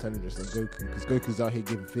emotional intelligence than Goku, because Goku's out here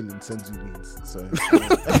giving feelings Senzu means. So.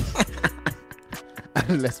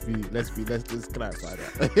 let's just clarify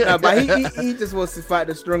that. No, but he just wants to fight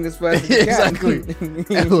the strongest person he exactly. can.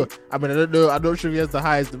 I mean, I don't know. I'm not sure if he has the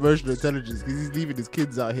highest emotional intelligence, because he's leaving his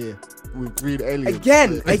kids out here with green aliens.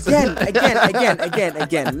 Again. Let's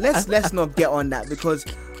not get on that, because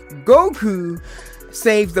Goku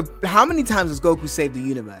saves how many times has Goku saved the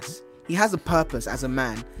universe? He has a purpose as a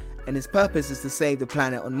man. And his purpose is to save the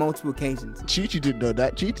planet on multiple occasions. Chi-Chi didn't know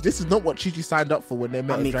that. This is not what Chi-Chi signed up for when they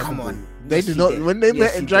met in Dragon Ball. They yes, did not. When they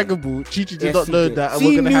met in Dragon Ball, Chi-Chi did not know that.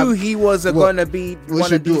 She knew he was going to be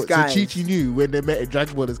one of these guys. So Chi-Chi knew when they met in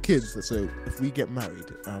Dragon Ball as kids. So if we get married,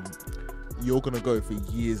 you're going to go for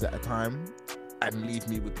years at a time and leave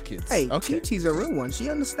me with the kids. Hey, Chi-Chi's a real one. She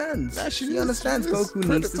understands. Nah, she understands Goku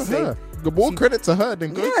needs to save. The more credit to her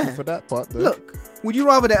than Goku for that part, though. Look, would you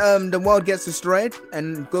rather that the world gets destroyed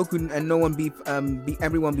and Goku and no one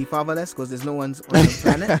everyone be fatherless because there's no one's on the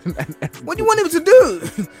planet? What do you want him to do?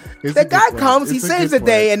 The guy comes, he saves the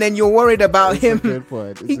day, and then you're worried about him.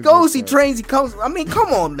 He goes, he trains, he comes. I mean, come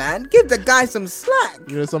on, man, give the guy some slack.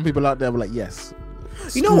 You know, some people out there were like, yes.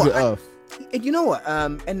 You know what? You know what?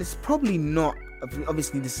 And it's probably not.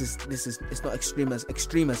 Obviously, this is it's not extreme as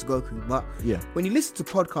Goku, but when you listen to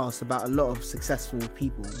podcasts about a lot of successful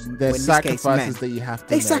people, there's sacrifices that you have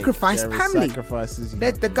to make. Sacrifice family.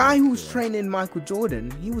 The guy who was training Michael Jordan,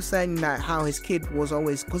 he was saying that how his kid was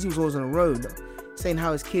always, because he was always on the road, saying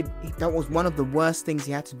how his kid, that was one of the worst things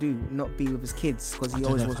he had to do, not be with his kids, because he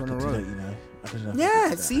always was on the road.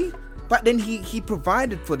 Yeah, see, but then he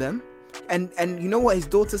provided for them. And you know what his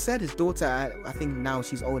daughter said? His daughter, I think now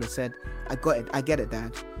she's older, said, I get it,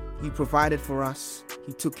 Dad. You provided for us.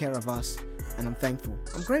 You took care of us. And I'm thankful.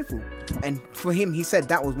 I'm grateful. And for him, he said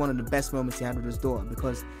that was one of the best moments he had with his daughter,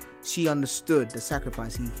 because she understood the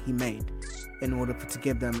sacrifice he made in order to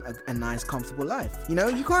give them a nice, comfortable life. You know,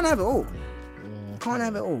 you can't have it all. You can't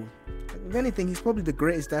have it all. If anything, he's probably the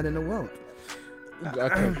greatest dad in the world.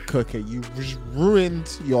 Okay, you just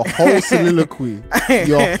ruined your whole soliloquy.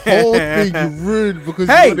 Your whole thing you ruined because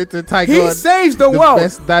you wanted to tag on. He saves the world.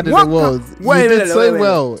 Best dad in the world. You did so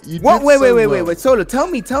well. Wait. Solo, tell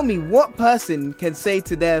me what person can say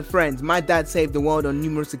to their friends, my dad saved the world on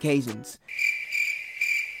numerous occasions?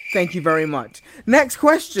 Thank you very much. Next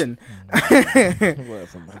question.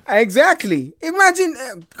 Exactly.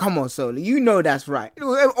 Imagine, come on, Solo, you know that's right.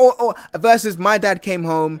 Or versus my dad came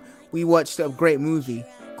home, we watched a great movie.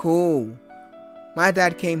 Cool. My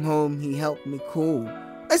dad came home, he helped me. Cool.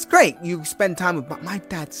 That's great. You spend time with, but my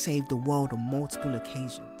dad saved the world on multiple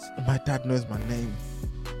occasions. My dad knows my name.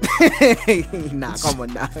 Nah, come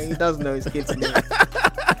on now. He doesn't know his kid's name.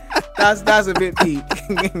 That's a bit peak.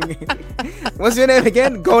 What's your name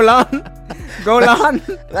again? Golan?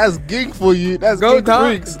 That's Ging for you. That's Ging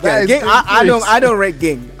Freaks. Ging. I don't rate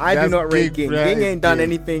Ging. I do not rate Ging. Ging ain't done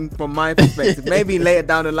anything from my perspective. Maybe later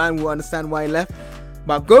down the line we'll understand why he left.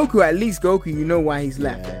 But Goku, at least Goku, you know why he's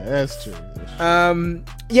left. Yeah, that's true.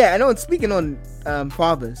 Yeah, I know. Speaking on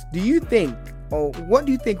fathers, do you think, or what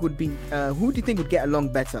do you think would be, who do you think would get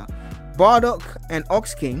along better? Bardock and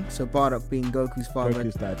Ox King, so Bardock being Goku's father.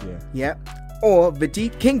 Goku's dad, yeah. Or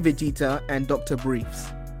King Vegeta and Dr.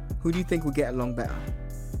 Briefs. Who do you think would get along better?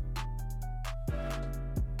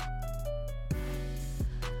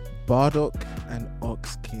 Bardock and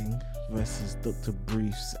Ox King versus Dr.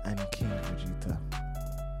 Briefs and King Vegeta.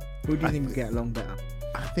 Who do you think would get along better?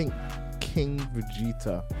 I think King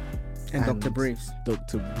Vegeta and Dr. Briefs.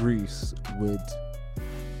 Dr. Briefs would.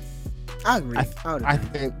 I agree. I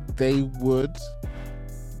think they would,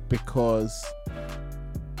 because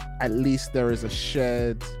at least there is a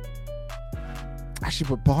shared.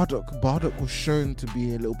 Actually, but Bardock was shown to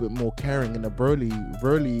be a little bit more caring in the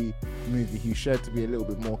Broly movie. He shared to be a little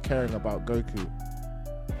bit more caring about Goku.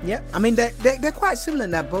 Yeah, I mean they're quite similar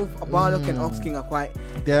in that both Bardock and Ox King are quite.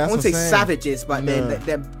 Yeah, I won't say savages, but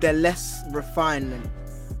they're less refined.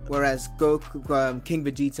 Whereas Goku, King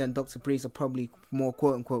Vegeta and Dr. Briefs are probably more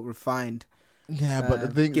quote unquote refined. Yeah, but the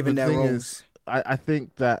thing is, I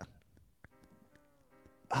think that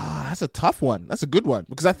that's a tough one. That's a good one,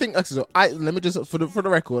 because I think let me just for the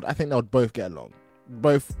record, I think they would both get along.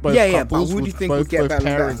 Both yeah. But who do you think would get both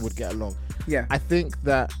pairing would get along? Yeah, I think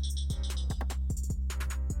that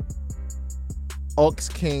Ox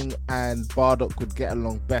King and Bardock would get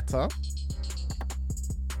along better,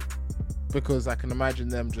 because I can imagine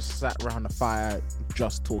them just sat around a fire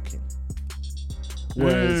just talking.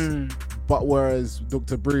 Whereas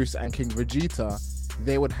Dr. Bruce and King Vegeta,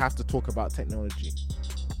 they would have to talk about technology.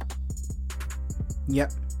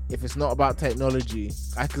 Yep. If it's not about technology,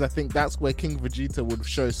 because I think that's where King Vegeta would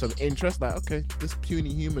show some interest. Like, okay, this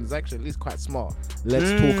puny human is actually at least quite smart.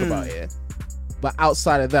 Let's talk about it. But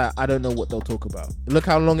outside of that, I don't know what they'll talk about. Look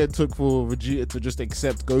how long it took for Vegeta to just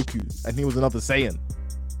accept Goku, and he was another Saiyan.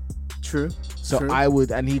 True. So True. I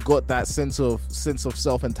would, and he got that sense of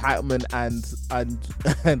self entitlement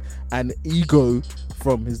and ego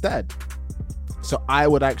from his dad. So I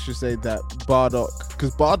would actually say that Bardock,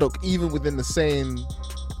 because Bardock, even within the same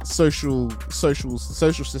social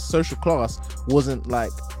class, wasn't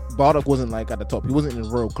like Bardock wasn't like at the top. He wasn't in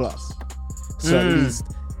royal class. So at least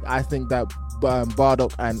I think that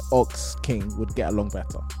Bardock and Ox King would get along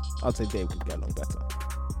better. I'd say they would get along better.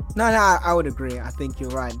 No, I would agree. I think you're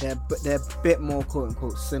right. They're a bit more quote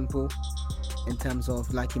unquote simple in terms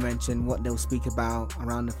of, like you mentioned, what they'll speak about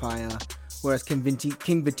around the fire. Whereas King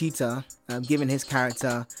Vegeta, given his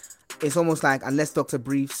character, it's almost like, unless Dr.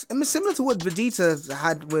 Briefs, I mean, similar to what Vegeta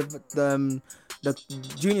had with the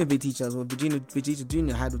Junior Vegetas, or Vegeta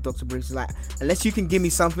Junior had with Dr. Briefs, like, unless you can give me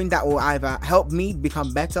something that will either help me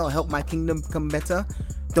become better or help my kingdom become better,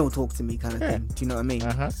 don't talk to me, kind of thing. Do you know what I mean?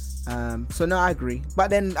 So no, I agree. But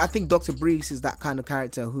then I think Dr. Briefs is that kind of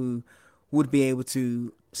character who would be able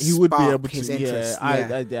to. He would be able to. Interest.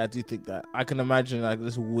 I do think that. I can imagine like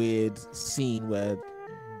this weird scene where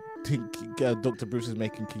Dr. Bruce is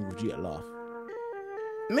making King Vegeta laugh.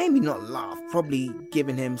 Maybe not laugh, probably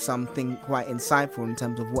giving him something quite insightful in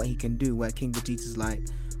terms of what he can do, where King Vegeta's like,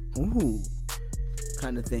 ooh,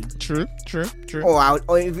 kind of thing. True. Or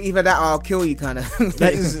either that or I'll kill you, kind of.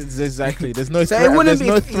 That is exactly. There's no threat. There's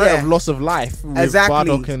no threat of loss of life with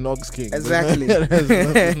Bardock and Ox King. Exactly.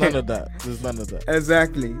 There's none of that. There's none of that.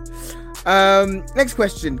 Exactly. Next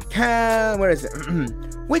question. Where is it?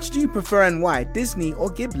 Which do you prefer and why? Disney or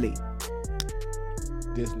Ghibli?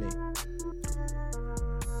 Disney.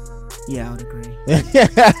 Yeah, I would agree.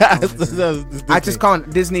 I just can't.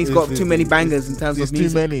 Disney's got too many bangers in terms of music.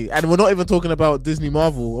 Too many, and we're not even talking about Disney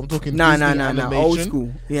Marvel. I'm talking Disney animation. Old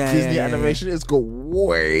school. Yeah, Disney animation. It's got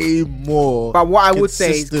way more. But what I would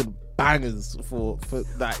say is bangers for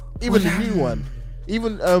that. Even the new one.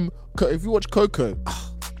 Even if you watch Coco.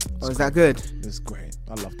 Is that good? It's great.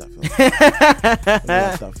 I love that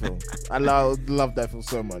film. I love that film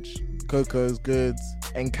so much. Coco's good.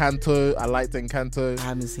 Encanto. I liked Encanto. I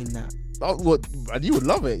haven't seen that. Oh, what? And you would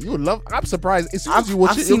love it. You would love. I'm surprised. As soon as you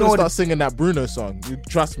watch it, you're gonna start singing that Bruno song. You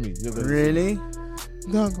trust me. Really?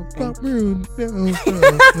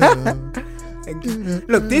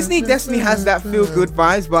 Look, Disney definitely has that feel good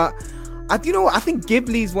vibes, but you know what? I think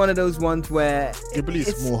Ghibli is one of those ones where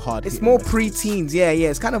it's more hard. It's more pre-teens. Yeah.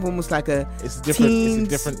 It's kind of almost like a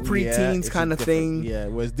different pre-teens kind of thing. Yeah.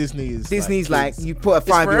 Whereas Disney's like you put a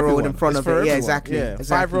 5-year-old in front of it. Yeah, exactly. Yeah.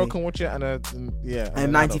 5-year-old can watch it, and a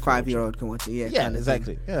 95-year-old can watch it. Yeah. Yeah,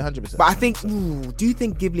 exactly. Yeah, 100%. But I think, do you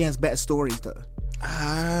think Ghibli has better stories though?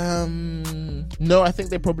 No, I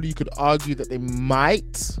think you could argue that they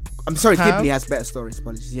might. I'm sorry, Ghibli has better stories.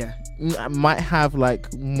 Apologies. Yeah. Might have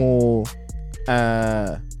like more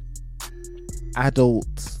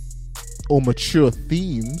adult or mature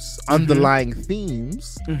themes, underlying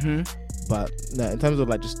themes. But no, in terms of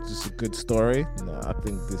like just a good story, no, I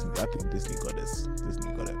think Disney got this.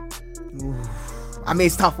 Disney got it. Oof. I mean,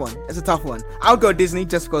 it's a tough one. I would go Disney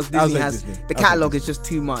just because Disney has the catalog is just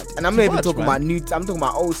too much, and I'm not even talking about new. I'm talking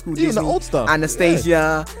about old school Disney, the old stuff.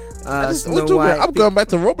 Anastasia. Snow White. I'm going back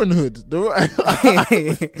to Robin Hood.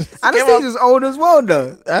 Anastasia's old as well,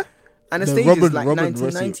 though. Anastasia's like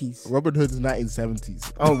 1990s. Robin Hood's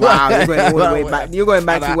 1970s. Oh wow, you're going all the way back. You're going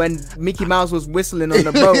back to when Mickey Mouse was whistling on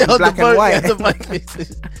the boat in black and white.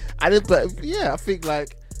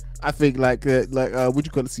 I think like what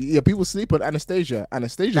you call it? Yeah, people sleep on Anastasia.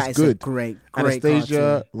 Anastasia's good. Great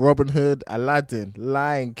Anastasia, cartoon. Robin Hood, Aladdin,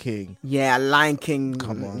 Lion King. Yeah, Lion King.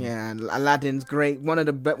 Come on. Yeah, Aladdin's great. One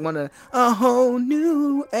of a whole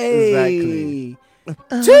new age.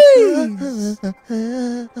 Jeez.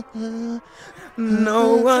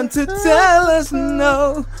 No one to tell us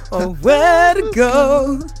no or where to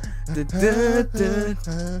go.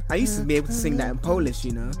 I used to be able to sing that in Polish,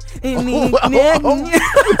 you know. What?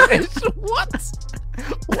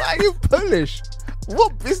 Why are you Polish?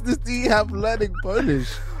 What business do you have learning Polish?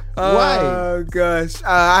 Why? Oh gosh,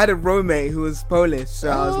 I had a roommate who was Polish, so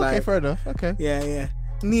I was like, fair enough. Okay. Yeah.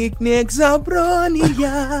 Nikt nie zabroni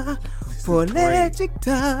ja polecić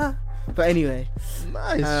ta. But anyway.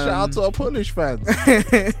 Nice. Shout out to our Polish fans.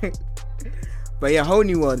 But yeah, Whole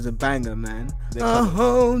New World is a banger, man. That's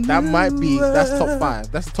top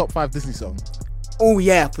 5. That's the top 5 Disney song. Oh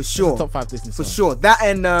yeah, for sure. Top 5 Disney song. For sure. That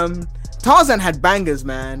and Tarzan had bangers,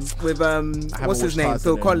 man. With what's his name?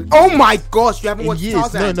 Phil Collins. Oh my gosh, you haven't watched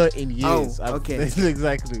Tarzan? No, in years. Oh, okay.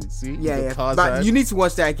 Exactly. See? Yeah. But you need to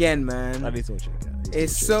watch that again, man. I need to watch it again.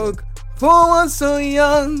 It's so for one so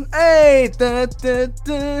young, hey,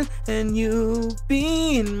 and you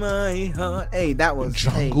be in my heart. Hey, that was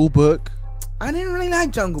Jungle Book. I didn't really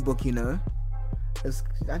like Jungle Book, you know.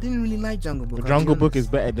 I didn't really like Jungle Book. Jungle Book is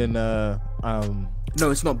better than No,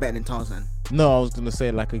 it's not better than Tarzan. No, I was gonna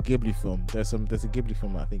say like a Ghibli film. There's a Ghibli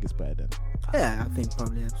film I think is better than. Yeah, I think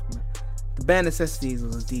probably. The Bare Necessities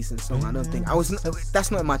was a decent song. I don't think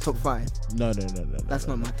that's not in my top 5. No. That's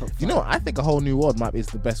not my top 5. You know what? I think A Whole New World is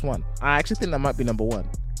the best one. I actually think that might be number 1.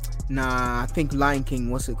 Nah, I think Lion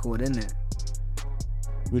King. What's it called? Isn't it?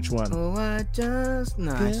 Which one? Oh, I just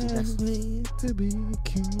actually that's me to be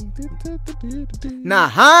king. Nah,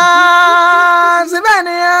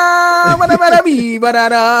 Savannah, whatever be, but I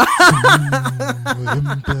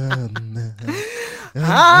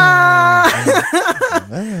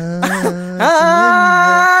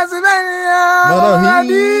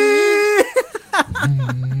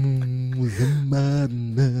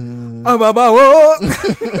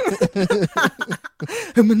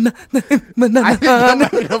think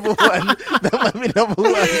that might be number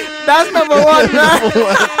 1. That's number 1, man.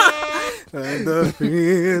 And the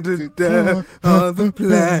fear to death on the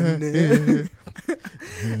planet.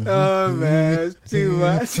 Oh man, it's too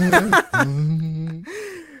much.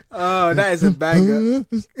 Oh, that is a banger.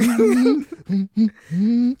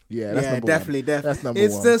 Yeah, that's number definitely. That's number 1.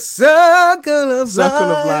 It's the circle of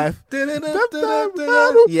life.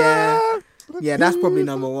 Yeah, that's probably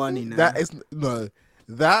number 1. You know, that is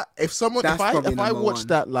that if I watch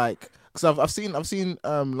that, like, because I've seen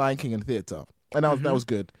Lion King in theater, and that was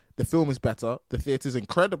good. The film is better. The theater is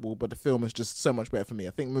incredible, but the film is just so much better for me.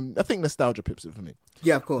 I think nostalgia pips it for me.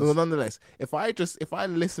 Yeah, of course. But nonetheless, if I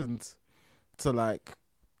listened to like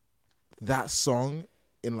that song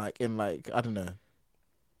in like I don't know,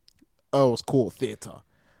 it's called theater,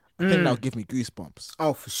 I think that'll give me goosebumps.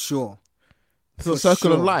 Oh, for sure. So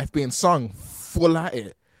Circle of Life being sung full at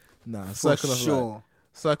it. Nah, Circle of Life.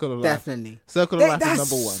 Circle of Life. Definitely. Circle of Life is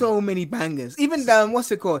number 1. So many bangers. Even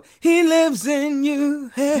what's it called? He lives in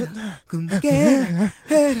you. He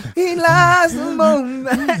lies the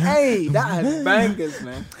moment. Hey, that has bangers,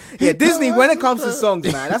 man. Yeah, Disney, when it comes to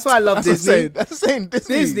songs, man. That's why I love Disney. That's the same.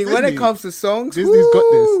 Disney, when it comes to songs, Disney's got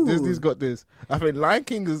this. Disney's got this. I think Lion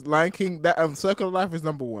King. That Circle of Life is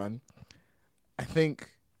number 1. I think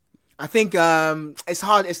it's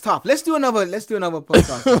hard. It's tough. Let's do another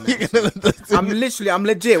podcast. I'm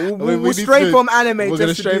legit. We'll stray from anime. We're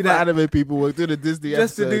gonna stray from anime, people. We'll do the Disney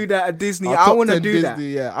just to do that at Disney. I want to do that.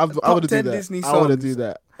 Yeah, I want to do that. Disney songs. I want to do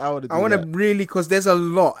that. I want to really, because there's a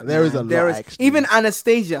lot. There is a lot. Actually. Even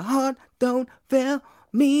Anastasia. Heart don't fail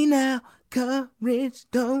me now. Courage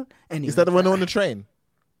don't. Anyway, is that the one on the train?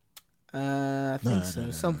 I think so.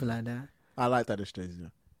 Something like that. I like that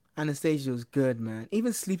Anastasia. Anastasia was good, man.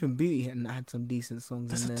 Even Sleeping Beauty had some decent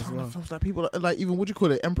songs in there as well. Like people like even what do you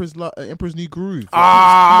call it? Emperor's New Groove.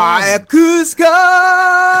 Cusco.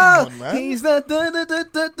 Come on, man. He's the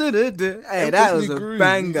Hey, that was a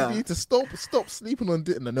banger. You need to stop sleeping on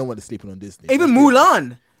Disney. No one is sleeping on Disney. Even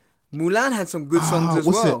Mulan. Mulan had some good songs as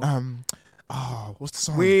well. What's the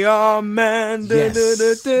song? We are man. Yes.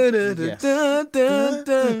 We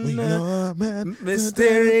are man.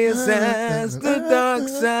 Mysterious as the dark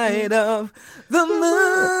side of the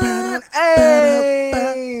moon.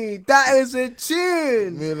 Hey, that is a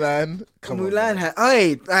tune. Mulan. Mulan had.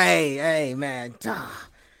 Hey, man.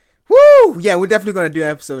 Woo! Yeah, we're definitely gonna do an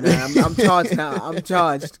episode now. I'm charged now. I'm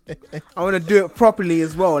charged. I want to do it properly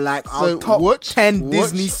as well. Like our top 10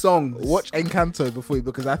 Disney songs. Watch Encanto before you,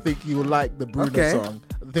 because I think you will like the Bruno song.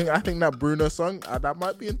 I think that Bruno song that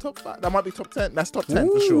might be in top 5. That might be top 10. That's top 10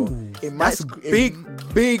 for sure. That's a big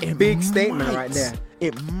statement right there.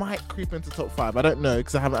 It might creep into top 5. I don't know,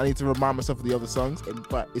 because I need to remind myself of the other songs.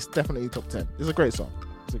 But it's definitely top 10. It's a great song.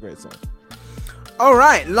 All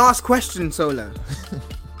right, last question, Solo.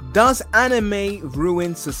 Does anime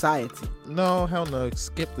ruin society? No, hell no.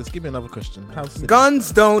 Skip this. Give me another question.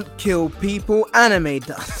 Guns don't kill people. Anime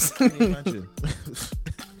does. Can you imagine?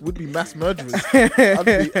 Would be mass murderers.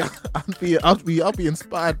 I'll be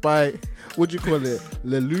inspired by, what do you call it?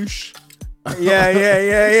 Lelouch.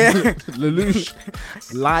 Yeah. Lelouch.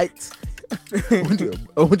 Light.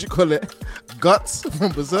 What do you call it? Guts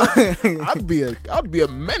from Berserk, I'd be a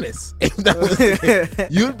menace. If that was the case.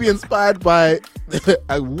 You'd be inspired by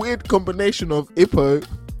a weird combination of Ippo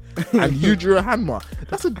and Yujiro Hanma.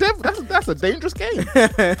 That's a dangerous game.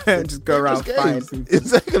 Just go around fighting people.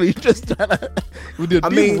 Exactly. You're just trying to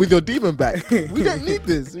with your demon back. We don't need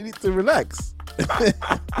this. We need to relax.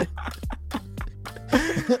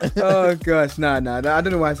 Oh gosh, no. I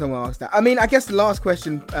don't know why someone asked that. I mean, I guess the last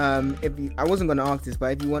question. I wasn't going to ask this,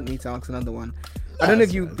 but if you want me to ask another one, I don't know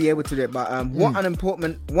if you'd be able to do it. But what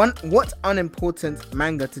unimportant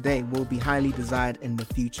manga today will be highly desired in the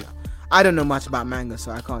future? I don't know much about manga,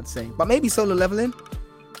 so I can't say. But maybe Solo Leveling.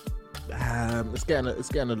 It's getting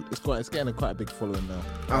quite a big following now.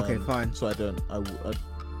 Okay, fine. So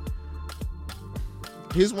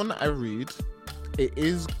here's one that I read. It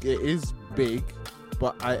is big,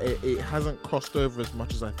 but it hasn't crossed over as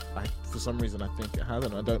much as I for some reason I think it has,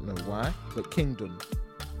 and I don't know why. But Kingdom.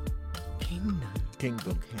 Okay.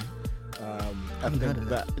 I think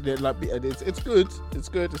that it's good. It's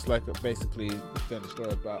good. It's like basically telling a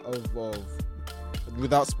story about of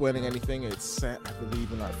without spoiling anything. It's set, I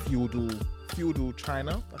believe, in like feudal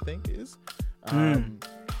China. I think it is, and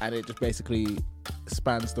it just basically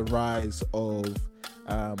spans the rise of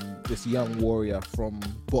this young warrior from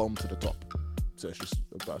bottom to the top. So it's just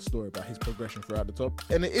about a story about his progression throughout the top,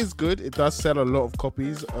 and it is good. It does sell a lot of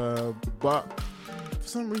copies, but for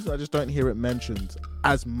some reason I just don't hear it mentioned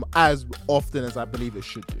as often as I believe it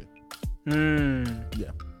should do. Yeah.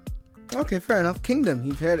 Okay, fair enough. Kingdom,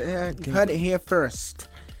 you've heard it here first.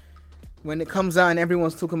 When it comes out and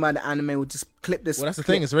everyone's talking about the anime, we'll just clip this. Well, that's the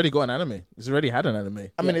thing. It's already got an anime. It's already had an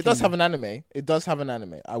anime. I mean, it does have an anime. It does have an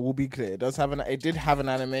anime. I will be clear. It did have an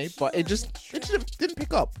anime, but it just didn't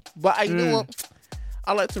pick up. But you know what?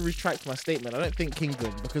 I like to retract my statement. I don't think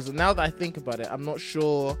Kingdom, because now that I think about it, I'm not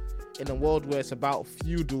sure in a world where it's about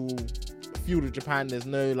feudal Japan, there's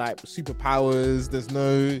no like superpowers.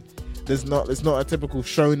 It's not a typical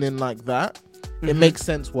shonen like that. It makes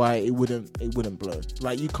sense why it wouldn't blow.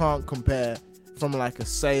 Like, you can't compare from like a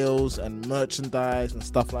sales and merchandise and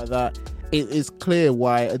stuff like that. It is clear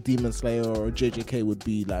why a Demon Slayer or a JJK would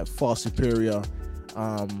be like far superior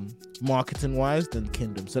marketing wise than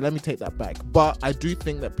Kingdom. So let me take that back. But I do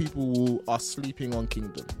think that people are sleeping on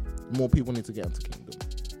Kingdom. More people need to get into Kingdom.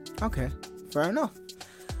 Okay, fair enough.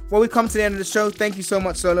 Well, we come to the end of the show. Thank you so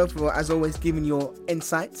much, Solo, for, as always, giving your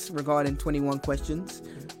insights regarding 21 questions.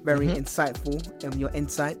 Very insightful, and your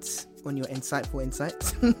insights on your insightful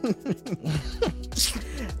insights.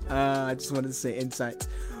 I just wanted to say insights.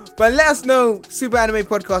 But let us know,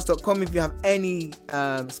 superanimepodcast.com, if you have any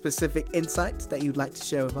specific insights that you'd like to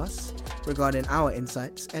share with us regarding our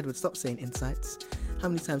insights. Edward, stop saying insights. How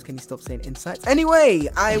many times can you stop saying insights? Anyway,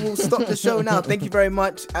 I will stop the show now. Thank you very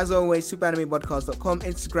much. As always, superanimepodcast.com,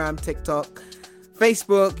 Instagram, TikTok,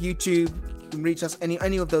 Facebook, YouTube. You can reach us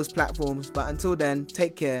any of those platforms. But until then,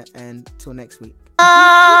 take care and till next week.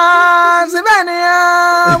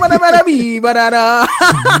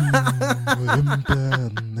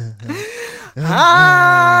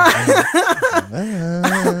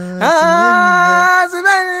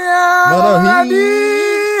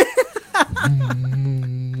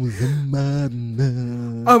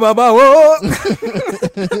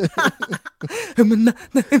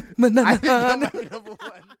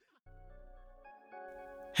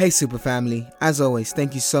 Hey super family, as always,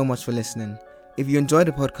 thank you so much for listening. If you enjoyed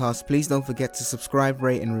the podcast, please don't forget to subscribe,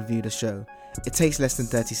 rate and review the show. It takes less than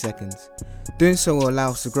 30 seconds. Doing so will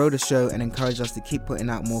allow us to grow the show and encourage us to keep putting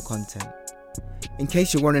out more content. In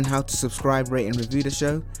case you're wondering how to subscribe, rate and review the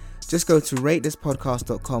show, just go to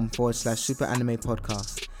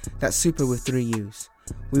ratethispodcast.com/superanimepodcast. That's super with 3 U's.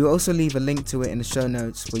 We will also leave a link to it in the show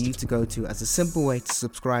notes for you to go to as a simple way to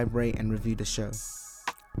subscribe, rate and review the show.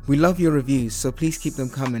 We love your reviews, so please keep them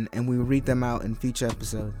coming and we will read them out in future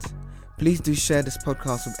episodes. Please do share this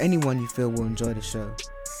podcast with anyone you feel will enjoy the show.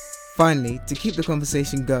 Finally, to keep the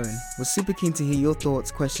conversation going, we're super keen to hear your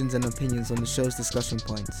thoughts, questions and opinions on the show's discussion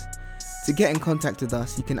points. To get in contact with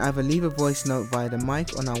us, you can either leave a voice note via the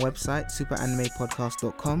mic on our website,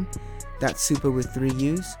 superanimepodcast.com, that's super with 3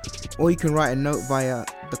 U's, or you can write a note via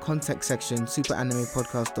the contact section,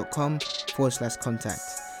 superanimepodcast.com/contact.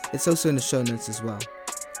 It's also in the show notes as well.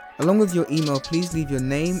 Along with your email, please leave your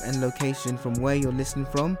name and location from where you're listening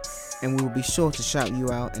from, and we will be sure to shout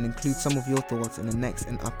you out and include some of your thoughts in the next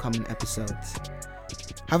and upcoming episodes.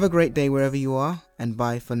 Have a great day wherever you are, and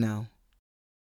bye for now.